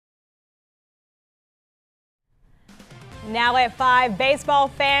Now at 5, baseball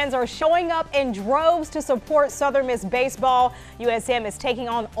fans are showing up in droves to support Southern Miss baseball. USM is taking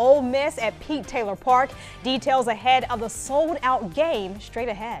on Ole Miss at Pete Taylor Park. Details ahead of the sold-out game straight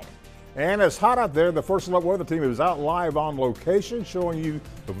ahead. And it's hot out there. The First Alert Weather Team is out live on location showing you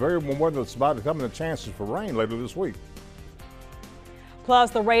the variable weather that's about to come and the chances for rain later this week.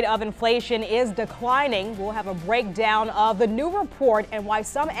 Plus, the rate of inflation is declining. We'll have a breakdown of the new report and why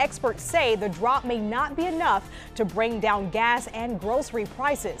some experts say the drop may not be enough to bring down gas and grocery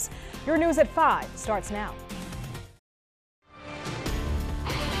prices. Your news at 5 starts now.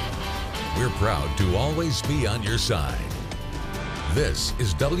 We're proud to always be on your side. This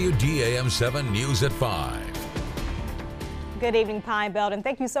is WDAM 7 News at 5. Good evening, Pine Belt, and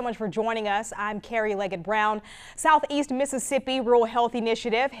thank you so much for joining us. I'm Carrie Leggett-Brown. Southeast Mississippi Rural Health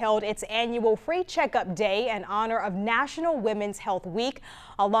Initiative held its annual free checkup day in honor of National Women's Health Week.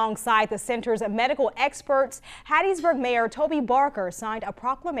 Alongside the center's medical experts, Hattiesburg Mayor Toby Barker signed a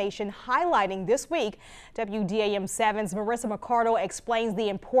proclamation highlighting this week. WDAM 7's Marissa McCardle explains the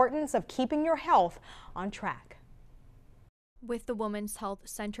importance of keeping your health on track. With the Women's Health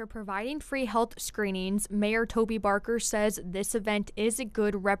Center providing free health screenings, Mayor Toby Barker says this event is a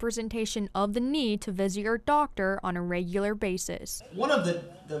good representation of the need to visit your doctor on a regular basis. One of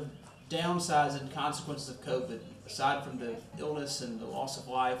the downsides and consequences of COVID, aside from the illness and the loss of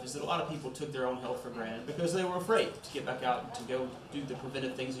life, is that a lot of people took their own health for granted because they were afraid to get back out and to go do the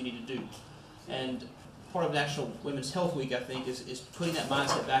preventive things you need to do. And part of National Women's Health Week, I think, is putting that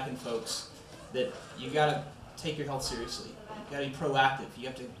mindset back in folks that you got to take your health seriously. You got to be proactive. You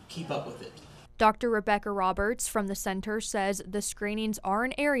have to keep up with it. Dr. Rebecca Roberts from the center says the screenings are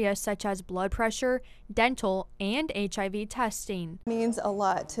in areas such as blood pressure, dental, and HIV testing. It means a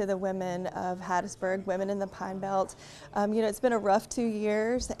lot to the women of Hattiesburg, women in the Pine Belt. It's been a rough 2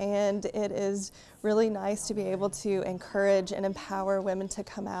 years, and it is really nice to be able to encourage and empower women to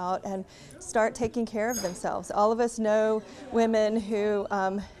come out and start taking care of themselves. All of us know women who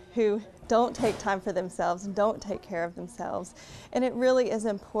don't take time for themselves, don't take care of themselves. And it really is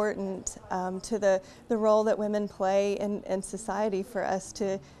important to the role that women play in society for us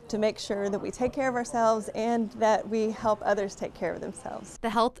to make sure that we take care of ourselves and that we help others take care of themselves. The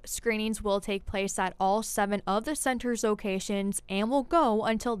health screenings will take place at all 7 of the center's locations and will go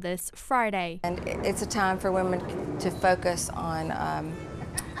until this Friday. And it's a time for women to focus on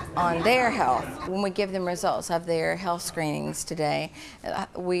their health. When we give them results of their health screenings today,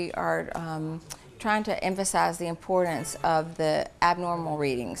 we are trying to emphasize the importance of the abnormal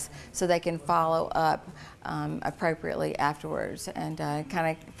readings so they can follow up appropriately afterwards and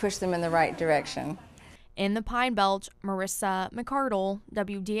kind of push them in the right direction. In the Pine Belt, Marissa McCardle,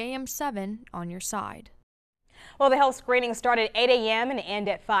 WDAM 7 on your side. Well, the health screening start at 8 a.m. and end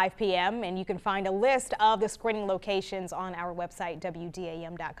at 5 p.m. and you can find a list of the screening locations on our website,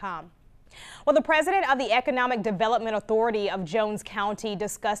 WDAM.com. Well, the president of the Economic Development Authority of Jones County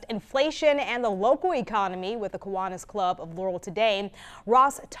discussed inflation and the local economy with the Kiwanis Club of Laurel today.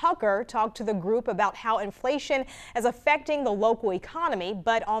 Ross Tucker talked to the group about how inflation is affecting the local economy,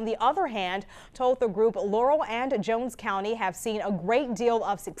 but on the other hand, told the group Laurel and Jones County have seen a great deal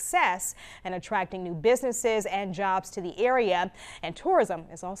of success in attracting new businesses and jobs to the area, and tourism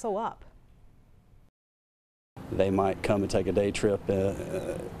is also up. They might come and take a day trip,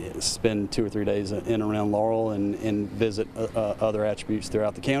 spend 2 or 3 days in and around Laurel and visit other attributes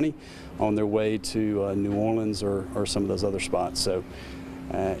throughout the county on their way to New Orleans or some of those other spots. So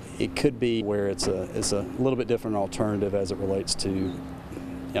it could be where it's a little bit different alternative as it relates to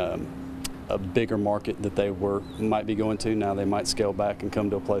a bigger market that they might be going to. Now they might scale back and come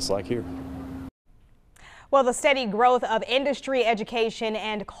to a place like here. Well, the steady growth of industry, education,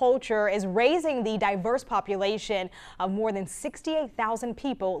 and culture is raising the diverse population of more than 68,000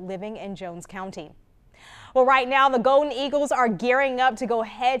 people living in Jones County. Well, right now, the Golden Eagles are gearing up to go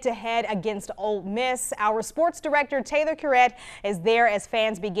head-to-head against Ole Miss. Our sports director, Taylor Curette, is there as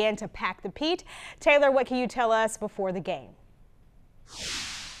fans begin to pack the Pete. Taylor, what can you tell us before the game?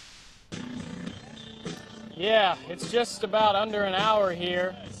 Yeah, it's just about under an hour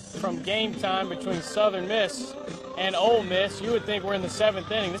here from game time between Southern Miss and Ole Miss. You would think we're in the 7th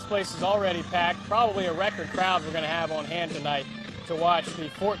inning. This place is already packed. Probably a record crowd we're going to have on hand tonight to watch the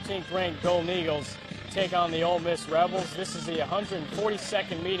 14th ranked Golden Eagles take on the Ole Miss Rebels. This is the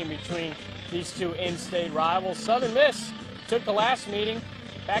 142nd meeting between these two in-state rivals. Southern Miss took the last meeting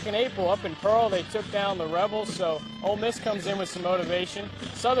back in April up in Pearl. They took down the Rebels, so Ole Miss comes in with some motivation.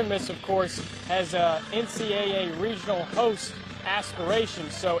 Southern Miss, of course, has NCAA regional host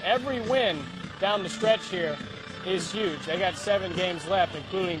aspirations, so every win down the stretch here is huge. They got 7 games left,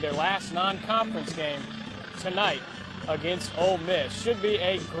 including their last non-conference game tonight against Ole Miss. Should be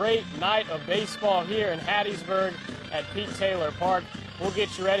a great night of baseball here in Hattiesburg at Pete Taylor Park. We'll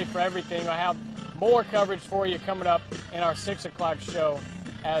get you ready for everything. I'll have more coverage for you coming up in our 6 o'clock show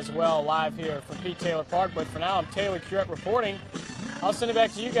as well, live here from Pete Taylor Park. But for now, I'm Taylor Curette reporting. I'll send it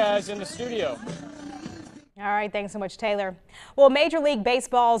back to you guys in the studio. All right, thanks so much, Taylor. Well, Major League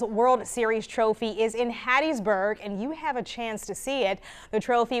Baseball's World Series trophy is in Hattiesburg, and you have a chance to see it. The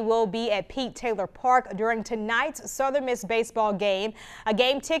trophy will be at Pete Taylor Park during tonight's Southern Miss baseball game. A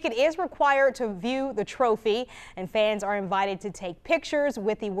game ticket is required to view the trophy, and fans are invited to take pictures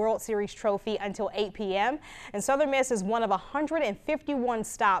with the World Series trophy until 8 p.m. And Southern Miss is one of 151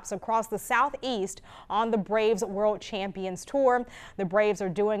 stops across the Southeast on the Braves World Champions Tour. The Braves are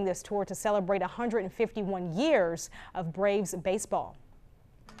doing this tour to celebrate 151 years of Braves baseball.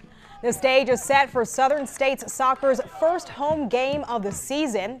 The stage is set for Southern States Soccer's first home game of the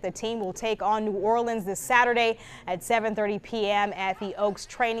season. The team will take on New Orleans this Saturday at 7:30 p.m. at the Oaks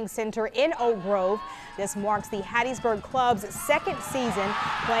Training Center in Oak Grove. This marks the Hattiesburg Club's second season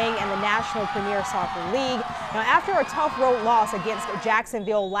playing in the National Premier Soccer League. Now, after a tough road loss against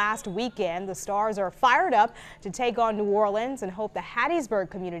Jacksonville last weekend, the Stars are fired up to take on New Orleans and hope the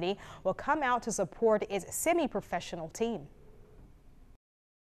Hattiesburg community will come out to support its semi-professional team.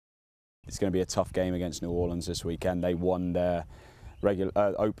 It's going to be a tough game against New Orleans this weekend. They won their regular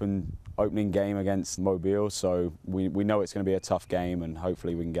opening game against Mobile, so we know it's going to be a tough game, and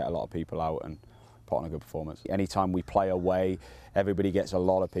hopefully we can get a lot of people out and put on a good performance. Anytime we play away, everybody gets a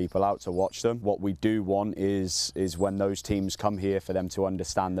lot of people out to watch them. What we do want is when those teams come here, for them to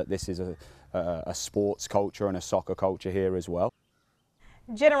understand that this is a sports culture and a soccer culture here as well.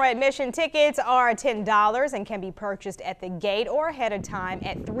 General admission tickets are $10 and can be purchased at the gate or ahead of time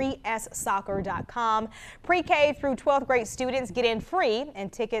at 3ssoccer.com. Pre-K through 12th grade students get in free,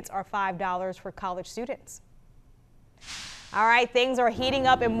 and tickets are $5 for college students. All right, things are heating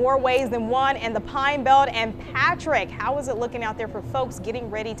up in more ways than one in the Pine Belt. And Patrick, how is it looking out there for folks getting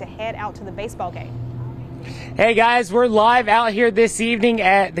ready to head out to the baseball game? Hey guys, we're live out here this evening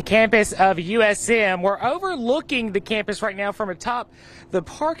at the campus of USM. We're overlooking the campus right now from atop the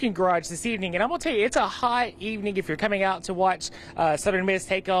parking garage this evening, and I'm going to tell you, it's a hot evening if you're coming out to watch Southern Miss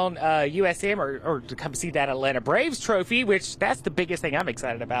take on USM or to come see that Atlanta Braves trophy, which that's the biggest thing I'm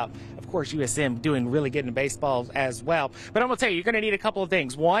excited about. Of course, USM doing really good in baseball as well. But I'm going to tell you, you're going to need a couple of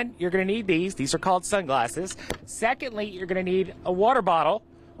things. One, you're going to need these. These are called sunglasses. Secondly, you're going to need a water bottle,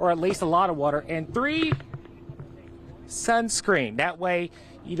 or at least a lot of water. And 3, sunscreen. That way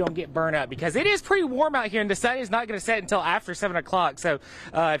you don't get burned up, because it is pretty warm out here, and the sun is not going to set until after 7 o'clock. So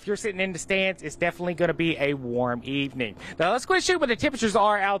if you're sitting in the stands, it's definitely going to be a warm evening. Now let's go and show you what the temperatures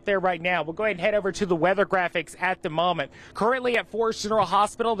are out there right now. We'll go ahead and head over to the weather graphics at the moment. Currently at Forest General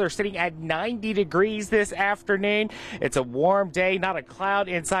Hospital, they're sitting at 90 degrees this afternoon. It's a warm day, not a cloud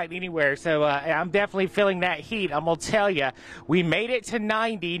in sight anywhere. So I'm definitely feeling that heat. I'm going to tell you, we made it to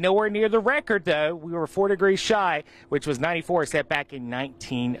 90, nowhere near the record though. We were 4 degrees shy, which was 94 set back in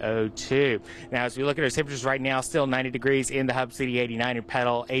 1902. Now, as we look at our temperatures right now, still 90 degrees in the Hub City, 89 in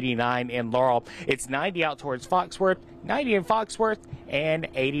Petal, 89 in Laurel. It's 90 out towards Foxworth, 90 in Foxworth, and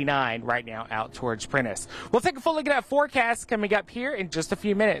 89 right now out towards Prentice. We'll take a full look at that forecast coming up here in just a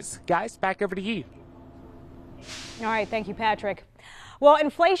few minutes. Guys, back over to you. All right, thank you, Patrick. Well,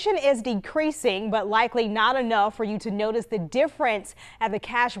 inflation is decreasing, but likely not enough for you to notice the difference at the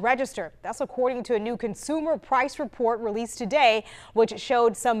cash register. That's according to a new consumer price report released today, which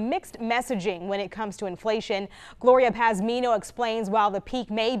showed some mixed messaging when it comes to inflation. Gloria Pazmino explains while the peak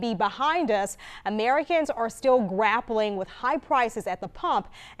may be behind us, Americans are still grappling with high prices at the pump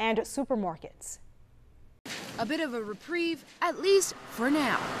and supermarkets. A bit of a reprieve, at least for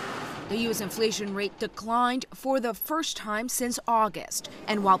now. The U.S. inflation rate declined for the first time since August.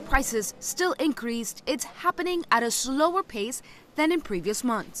 And while prices still increased, it's happening at a slower pace than in previous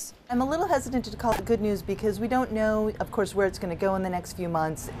months. I'm a little hesitant to call it good news because we don't know, of course, where it's going to go in the next few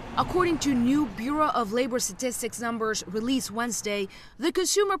months. According to new Bureau of Labor Statistics numbers released Wednesday, the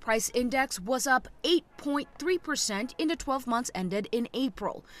Consumer Price Index was up 8.3% in the 12 months ended in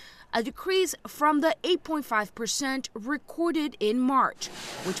April, a decrease from the 8.5% recorded in March,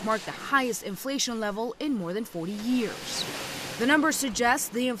 which marked the highest inflation level in more than 40 years. The numbers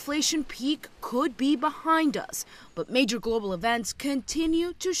suggest the inflation peak could be behind us, but major global events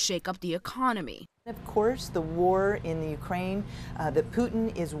continue to shake up the economy. Of course, the war in the Ukraine that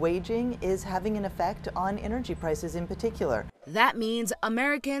Putin is waging is having an effect on energy prices in particular. That means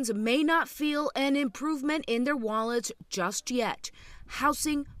Americans may not feel an improvement in their wallets just yet.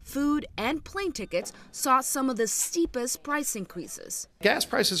 housing, food, and plane tickets saw some of the steepest price increases. Gas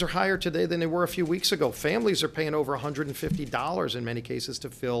prices are higher today than they were a few weeks ago. Families are paying over $150 in many cases to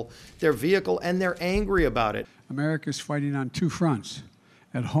fill their vehicle, and they're angry about it. America's fighting on two fronts.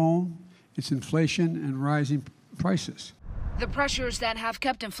 At home, it's inflation and rising prices. The pressures that have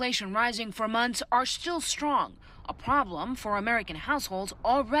kept inflation rising for months are still strong, a problem for American households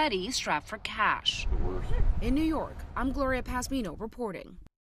already strapped for cash. In New York, I'm Gloria Pasmino reporting.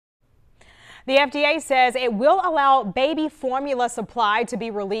 The FDA says it will allow baby formula supply to be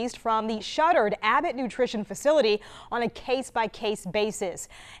released from the shuttered Abbott Nutrition facility on a case-by-case basis.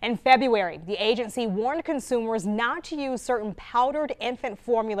 In February, the agency warned consumers not to use certain powdered infant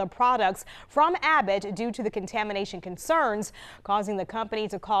formula products from Abbott due to the contamination concerns, causing the company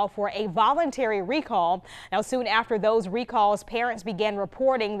to call for a voluntary recall. Now, soon after those recalls, parents began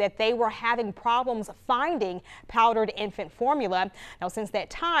reporting that they were having problems finding powdered infant formula. Now, since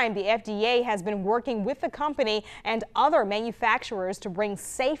that time, the FDA has been working with the company and other manufacturers to bring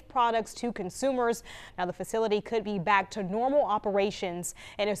safe products to consumers. Now, the facility could be back to normal operations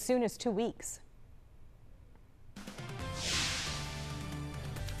in as soon as 2 weeks.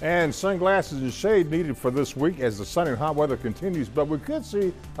 And sunglasses and shade needed for this week as the sunny and hot weather continues, but we could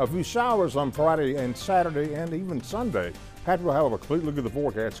see a few showers on Friday and Saturday and even Sunday. Patrick will have a complete look at the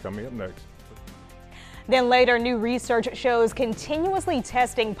forecast coming up next. Then later, new research shows continuously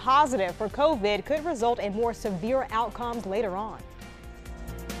testing positive for COVID could result in more severe outcomes later on.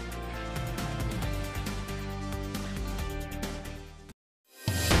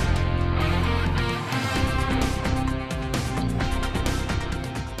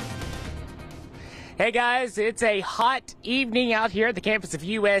 Hey guys, it's a hot evening out here at the campus of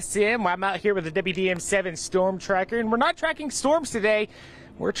USM. I'm out here with the WDAM 7 storm tracker, and we're not tracking storms today.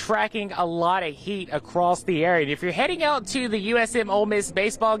 We're tracking a lot of heat across the area. And if you're heading out to the USM Ole Miss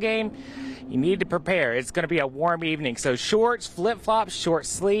baseball game, you need to prepare. It's going to be a warm evening. So shorts, flip-flops, short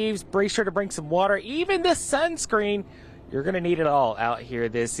sleeves, be sure to bring some water, even the sunscreen. You're going to need it all out here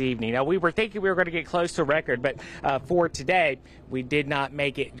this evening. Now, we were thinking we were going to get close to a record, but for today, we did not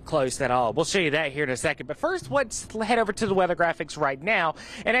make it close at all. We'll show you that here in a second. But first, let's head over to the weather graphics right now.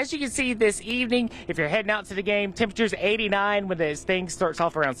 And as you can see this evening, if you're heading out to the game, temperatures 89 when this thing starts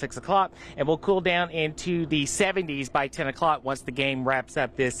off around 6 o'clock, and we'll cool down into the 70s by 10 o'clock once the game wraps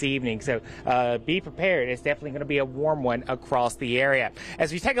up this evening. So be prepared. It's definitely going to be a warm one across the area.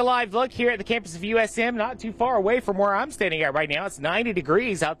 As we take a live look here at the campus of USM, not too far away from where I'm standing at right now, it's 90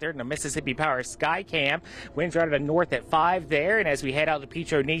 degrees out there in the Mississippi Power Skycam. Winds are out of the north at 5 there. And as we head out to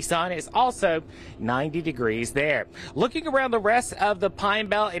Petro Nissan, it's also 90 degrees there. Looking around the rest of the Pine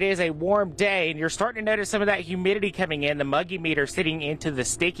Belt, it is a warm day, and you're starting to notice some of that humidity coming in. The muggy meter sitting into the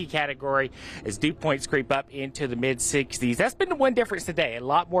sticky category as dew points creep up into the mid-60s. That's been the one difference today. A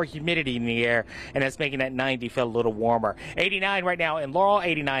lot more humidity in the air, and that's making that 90 feel a little warmer. 89 right now in Laurel,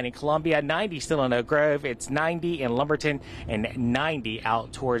 89 in Columbia, 90 still in Oak Grove. It's 90 in Lumberton, and 90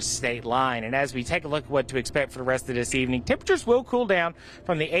 out towards State Line. And as we take a look at what to expect for the rest of this evening, temperatures will cool down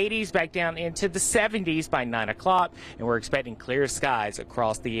from the 80s back down into the 70s by 9 o'clock, and we're expecting clear skies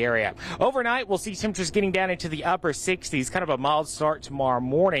across the area. Overnight, we'll see temperatures getting down into the upper 60s, kind of a mild start tomorrow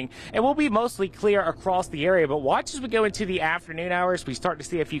morning, and we'll be mostly clear across the area. But watch as we go into the afternoon hours, we start to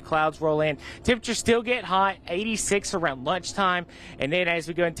see a few clouds roll in. Temperatures still get hot, 86 around lunchtime, and then as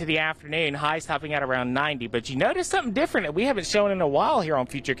we go into the afternoon, highs topping out around 90. But you notice something different that we haven't shown in a while here on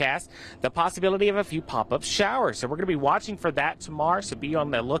Futurecast, the possibility of a few pop-up showers. So we're going to be watching for that tomorrow, so be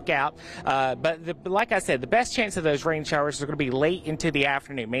on the lookout. But like I said, the best chance of those rain showers are going to be late into the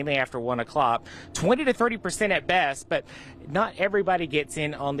afternoon, mainly after 1 o'clock. 20 to 30% at best, but not everybody gets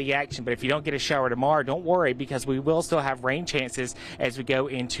in on the action. But if you don't get a shower tomorrow, don't worry, because we will still have rain chances as we go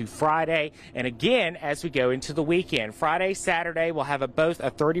into Friday, and again as we go into the weekend. Friday, Saturday, we'll have both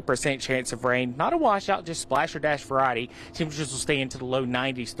a 30% chance of rain. Not a washout, just splash or dash variety. Temperatures will stay into the low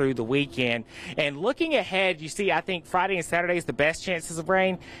 90s through the weekend. And looking ahead, you see, I think Friday and Saturday is the best chances of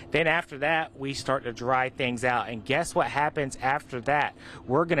rain. Then after that, we start to dry things out. And guess what happens after that?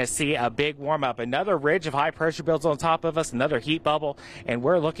 We're going to see a big warm up. Another ridge of high pressure builds on top of us, another heat bubble, and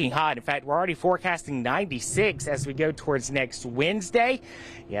we're looking hot. In fact, we're already forecasting 96 as we go towards next Wednesday.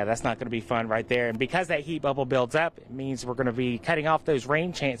 Yeah, that's not going to be fun right there. And because that heat bubble builds up, it means we're going to be cutting off those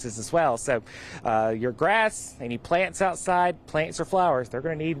rain chances as well. So your grass, any plants outside, plants or flowers, they're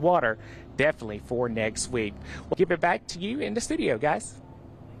going to need water definitely for next week. We'll give it back to you in the studio, guys.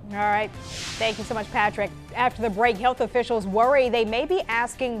 All right. Thank you so much, Patrick. After the break, health officials worry they may be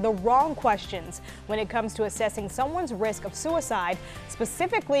asking the wrong questions when it comes to assessing someone's risk of suicide,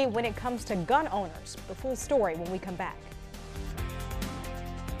 specifically when it comes to gun owners. The full story when we come back.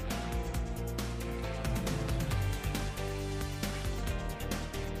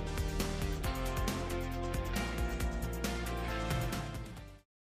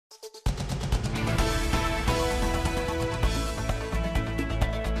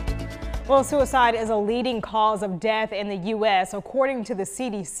 Well, suicide is a leading cause of death in the U.S., according to the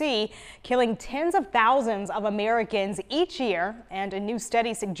CDC, killing tens of thousands of Americans each year. And a new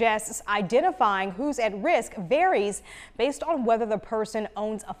study suggests identifying who's at risk varies based on whether the person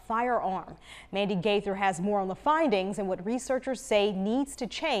owns a firearm. Mandy Gaither has more on the findings and what researchers say needs to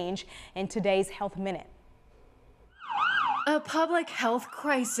change in today's Health Minute. A public health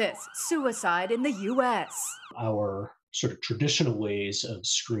crisis, suicide in the U.S. Our sort of traditional ways of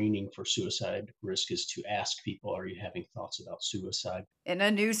screening for suicide risk is to ask people, are you having thoughts about suicide? In a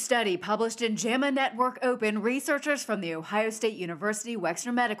new study published in JAMA Network Open, researchers from the Ohio State University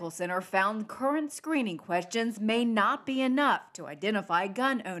Wexner Medical Center found current screening questions may not be enough to identify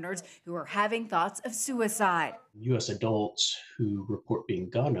gun owners who are having thoughts of suicide. U.S. adults who report being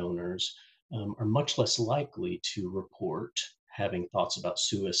gun owners are much less likely to report having thoughts about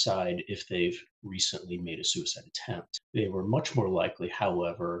suicide if they've recently made a suicide attempt. They were much more likely,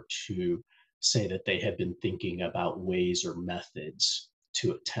 however, to say that they had been thinking about ways or methods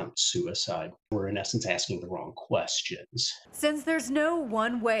to attempt suicide. We're in essence asking the wrong questions. Since there's no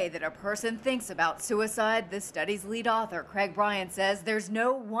one way that a person thinks about suicide, this study's lead author, Craig Bryant, says there's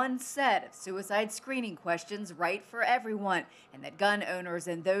no one set of suicide screening questions right for everyone, and that gun owners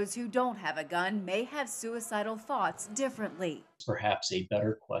and those who don't have a gun may have suicidal thoughts differently. Perhaps a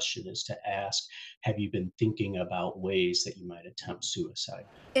better question is to ask, have you been thinking about ways that you might attempt suicide?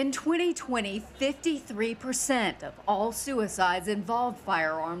 In 2020, 53% of all suicides involved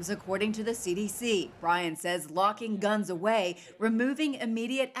firearms, according to the CDC. Brian says locking guns away, removing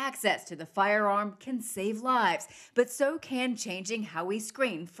immediate access to the firearm can save lives, but so can changing how we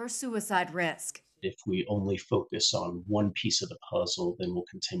screen for suicide risk. If we only focus on one piece of the puzzle, then we'll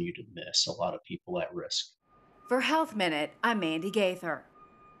continue to miss a lot of people at risk. For Health Minute, I'm Mandy Gaither.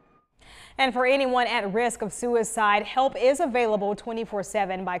 And for anyone at risk of suicide, help is available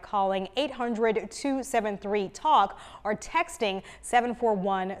 24/7 by calling 800-273-TALK or texting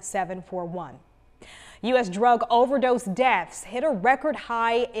 741-741. U.S. drug overdose deaths hit a record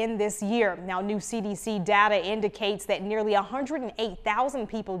high in this year. Now, new CDC data indicates that nearly 108,000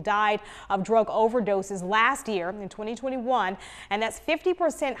 people died of drug overdoses last year in 2021, and that's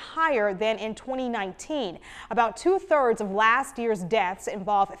 50% higher than in 2019. About 2/3 of last year's deaths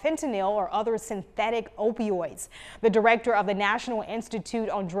involved fentanyl or other synthetic opioids. The director of the National Institute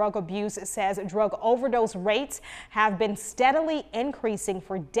on Drug Abuse says drug overdose rates have been steadily increasing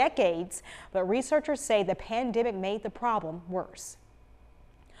for decades, but researchers say the pandemic made the problem worse.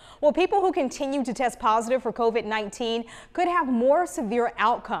 Well, people who continue to test positive for COVID-19 could have more severe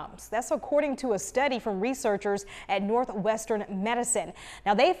outcomes. That's according to a study from researchers at Northwestern Medicine.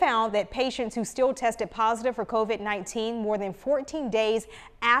 Now, they found that patients who still tested positive for COVID-19 more than 14 days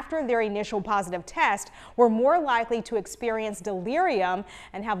after their initial positive test were more likely to experience delirium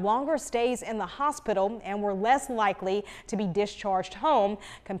and have longer stays in the hospital and were less likely to be discharged home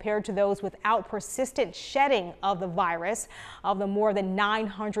compared to those without persistent shedding of the virus. Of the more than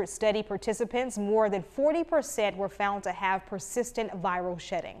 900 study participants, more than 40% were found to have persistent viral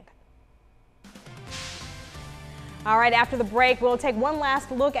shedding. All right, after the break, we'll take one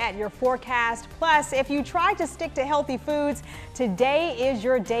last look at your forecast. Plus, if you try to stick to healthy foods, today is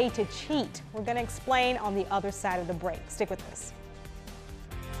your day to cheat. We're going to explain on the other side of the break. Stick with us.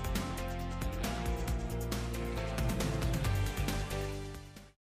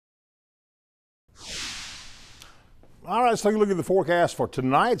 All right, let's take a look at the forecast for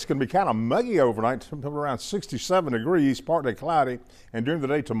tonight. It's going to be kind of muggy overnight, around 67 degrees, partly cloudy. And during the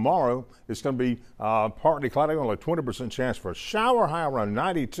day tomorrow, it's going to be partly cloudy, only a 20% chance for a shower, high around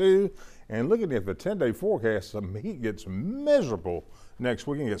 92. And looking at the 10-day forecast, the heat gets miserable next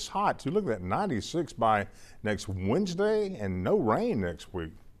week and gets hot too. Look at that, 96 by next Wednesday and no rain next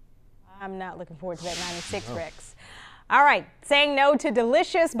week. I'm not looking forward to that 96, Rex. All right, saying no to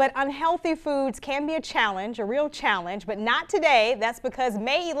delicious but unhealthy foods can be a challenge, a real challenge, but not today. That's because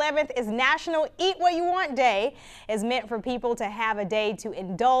May 11th is National Eat What You Want Day. It's meant for people to have a day to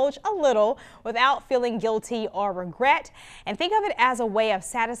indulge a little without feeling guilty or regret. And think of it as a way of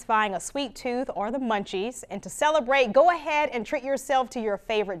satisfying a sweet tooth or the munchies. And to celebrate, go ahead and treat yourself to your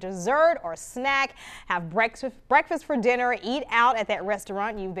favorite dessert or snack. Have breakfast for dinner, eat out at that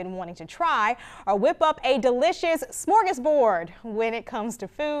restaurant you've been wanting to try, or whip up a delicious smorgasbord. When it comes to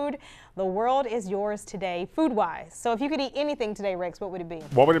food, the world is yours today, food-wise. So if you could eat anything today, Rex, what would it be?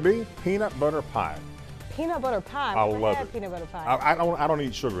 What would it be? Peanut butter pie. Peanut butter pie? I love it. Peanut butter pie. I don't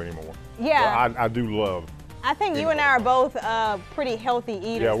eat sugar anymore. Yeah. I do love. I think you and I are both pretty healthy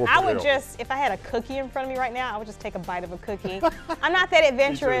eaters. Yeah, we're I would healthy. just, if I had a cookie in front of me right now, I would just take a bite of a cookie. I'm not that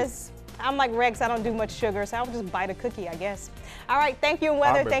adventurous. I'm like Rex, I don't do much sugar, so I'll just bite a cookie, I guess. All right, thank you, and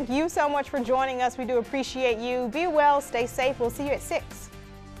weather. Thank you so much for joining us. We do appreciate you. Be well, stay safe. We'll see you at 6.